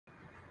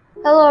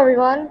Hello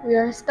everyone, we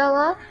are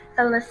Stella,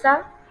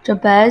 Alyssa,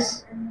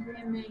 Jabez.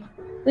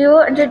 We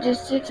will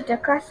introduce you to the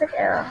classic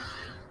era.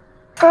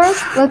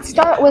 First, let's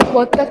start with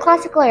what the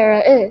classical era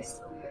is.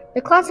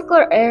 The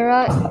classical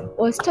era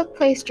took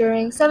place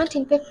during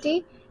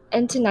 1750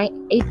 and to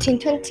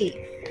 1820.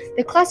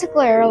 The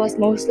classical era was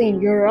mostly in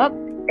Europe,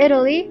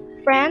 Italy,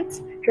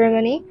 France,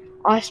 Germany,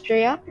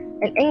 Austria,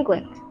 and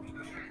England.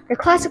 The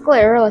classical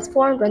era was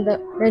formed when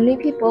many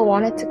people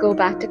wanted to go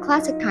back to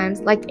classic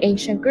times like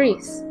ancient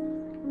Greece.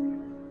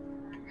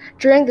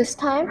 During this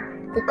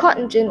time, the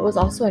cotton gin was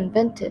also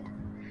invented.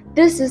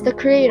 This is the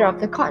creator of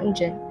the cotton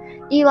gin,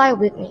 Eli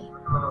Whitney.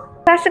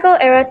 The classical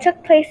era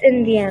took place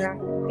in Vienna.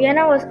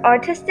 Vienna was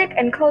artistic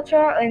and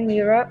cultural in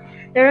Europe.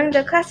 During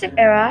the classic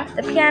era,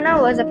 the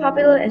piano was a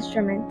popular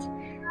instrument.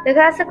 The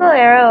classical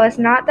era was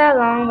not that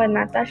long but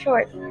not that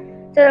short.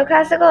 So the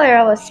classical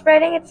era was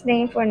spreading its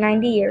name for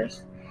 90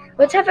 years.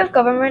 Which type of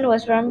government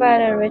was run by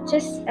the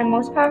richest and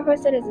most powerful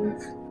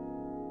citizens?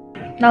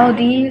 Now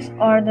these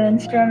are the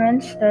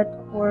instruments that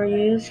were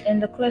used in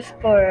the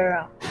classical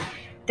era.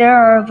 There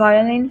are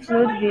violin,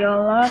 flute,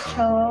 viola,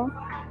 cello,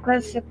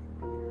 classic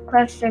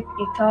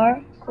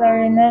guitar,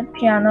 clarinet,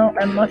 piano,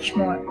 and much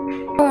more.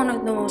 One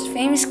of the most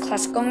famous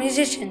classical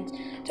musicians.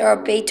 There are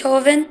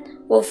Beethoven,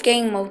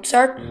 Wolfgang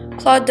Mozart,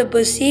 Claude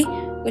Debussy,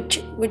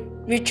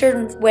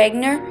 Richard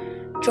Wagner,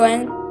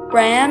 Johann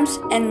Brahms,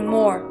 and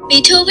more.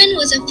 Beethoven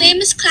was a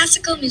famous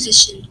classical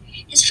musician.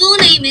 His full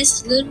name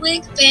is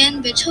Ludwig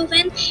van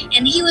Beethoven,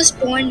 and he was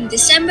born in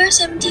December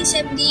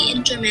 1770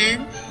 in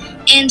Germany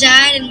and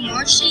died on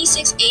March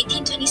 26,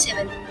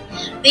 1827.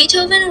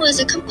 Beethoven was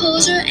a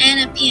composer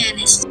and a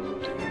pianist.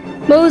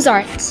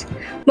 Mozart.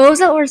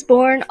 Mozart was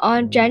born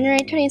on January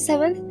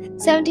 27,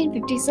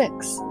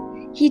 1756.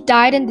 He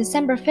died on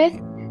December 5,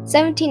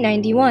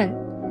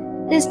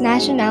 1791. His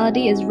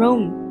nationality is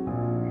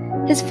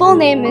Roman. His full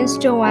name is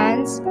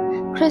Johannes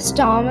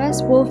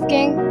Christomas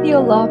Wolfgang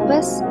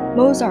Theolopus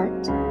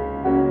Mozart.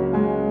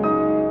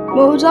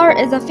 Mozart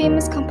is a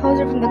famous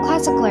composer from the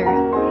classical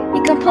era.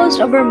 He composed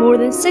over more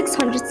than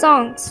 600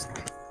 songs.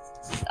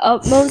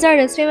 Mozart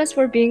is famous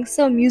for being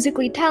so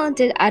musically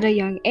talented at a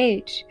young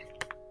age.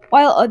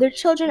 While other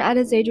children at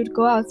his age would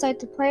go outside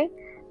to play,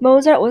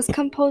 Mozart was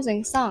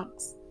composing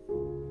songs.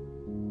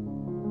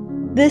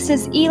 This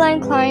is Eli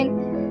Klein,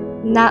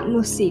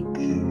 Musik.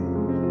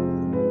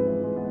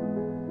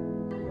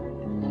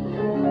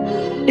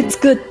 It's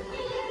good.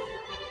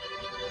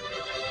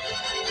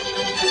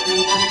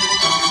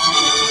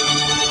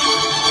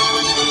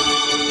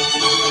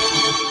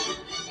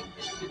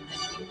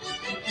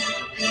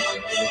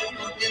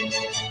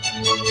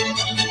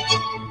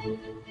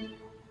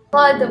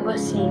 Claude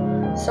Debussy.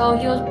 So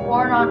he was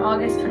born on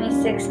August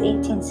 26,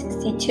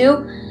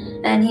 1862,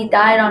 and he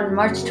died on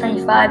March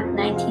 25,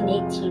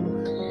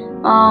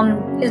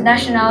 1918. His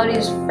nationality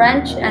is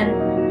French,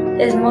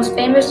 and his most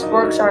famous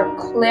works are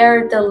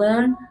Clair de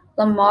Lune,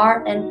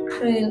 Lamar, and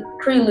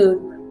Prelude.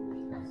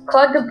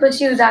 Claude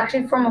Debussy was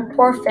actually from a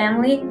poor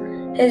family.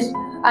 His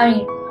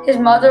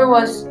mother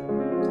was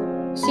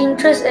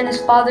seamstress and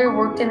his father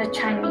worked in a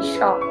Chinese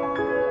shop.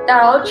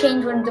 That all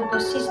changed when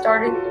Debussy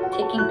started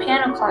taking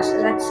piano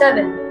classes at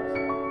 7.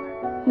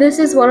 This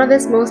is one of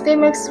his most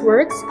famous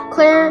works,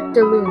 Clair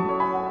de Lune.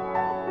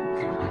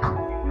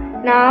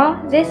 Now,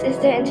 this is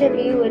the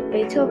interview with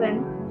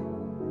Beethoven.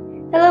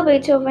 Hello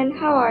Beethoven,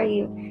 how are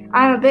you?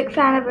 I'm a big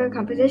fan of your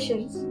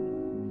compositions.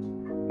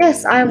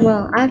 Yes, I am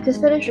well. I have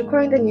just finished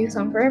recording the new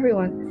song for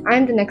everyone. I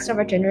am the next of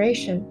our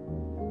generation.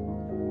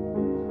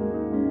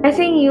 I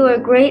think you are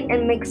great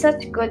and make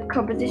such good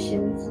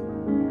compositions.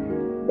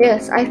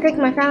 Yes, I thank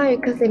my family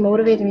because they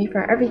motivated me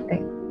for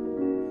everything.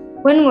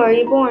 When were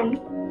you born?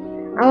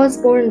 I was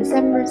born in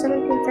December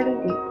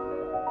 1770.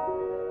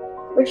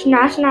 Which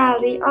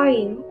nationality are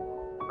you?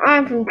 I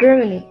am from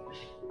Germany.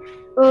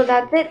 Well,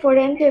 that's it for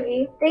the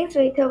interview. Thanks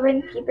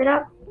Beethoven, keep it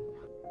up.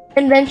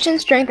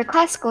 Inventions during the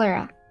classical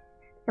era.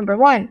 Number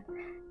 1.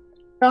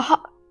 The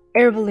hot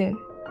air balloon.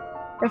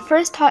 The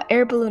first hot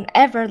air balloon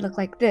ever looked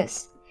like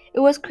this.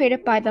 It was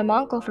created by the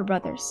Montgolfier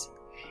brothers.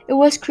 It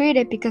was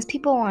created because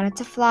people wanted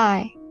to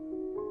fly.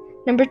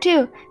 Number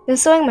 2. The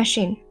sewing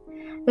machine.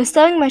 The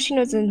sewing machine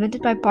was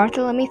invented by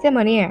Barthélemy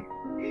Thimonier.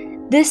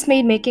 This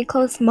made making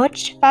clothes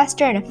much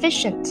faster and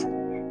efficient.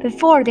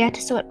 Before, they had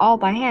to sew it all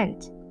by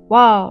hand.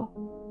 Wow!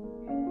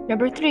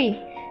 Number 3.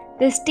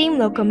 The steam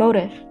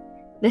locomotive.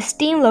 The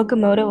steam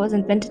locomotive was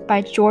invented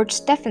by George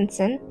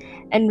Stephenson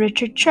and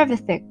Richard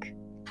Trevithick.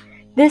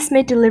 This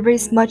made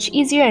deliveries much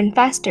easier and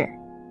faster.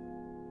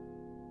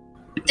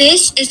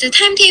 This is the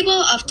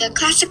timetable of the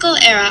classical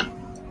era.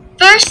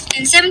 First,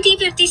 in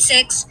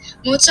 1756,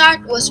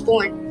 Mozart was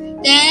born.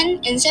 Then,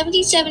 in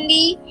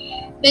 1770,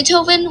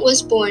 Beethoven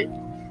was born.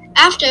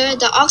 After,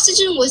 the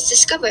oxygen was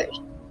discovered.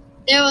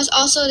 There was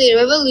also the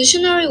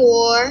Revolutionary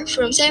War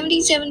from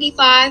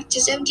 1775 to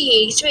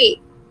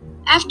 1783.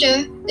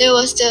 After, there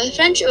was the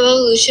French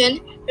Revolution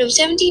from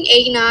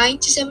 1789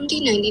 to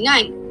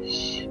 1799.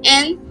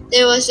 And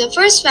there was the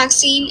first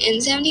vaccine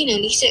in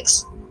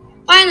 1796.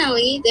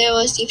 Finally, there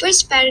was the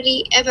first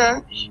battery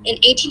ever in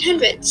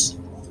 1800s.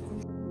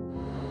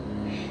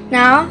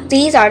 Now,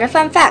 these are the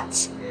fun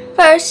facts.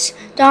 First,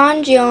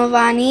 Don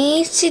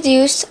Giovanni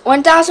seduced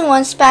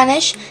 1001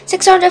 Spanish,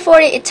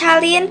 640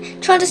 Italian,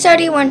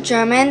 231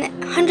 German,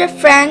 100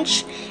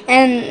 French,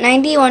 and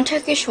 91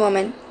 Turkish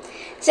women.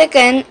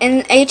 Second, in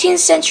the 18th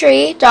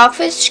century,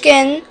 dogfish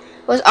skin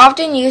was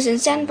often used in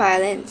sand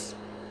violins.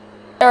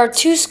 There are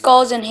 2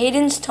 skulls in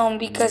Haydn's tomb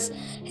because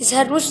his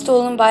head was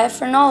stolen by a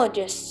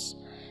phrenologist,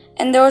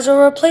 and there was a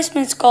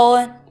replacement skull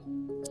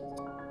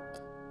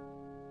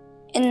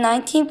in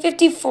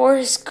 1954.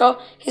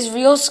 His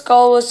real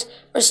skull was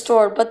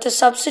restored, but the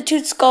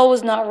substitute skull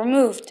was not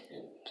removed.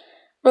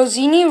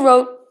 Rossini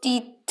wrote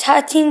the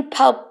Tatine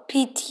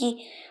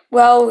Palpiti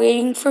while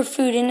waiting for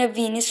food in a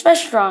Venus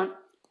restaurant.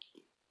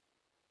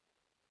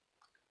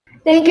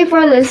 Thank you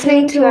for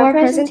listening to our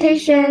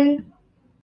presentation.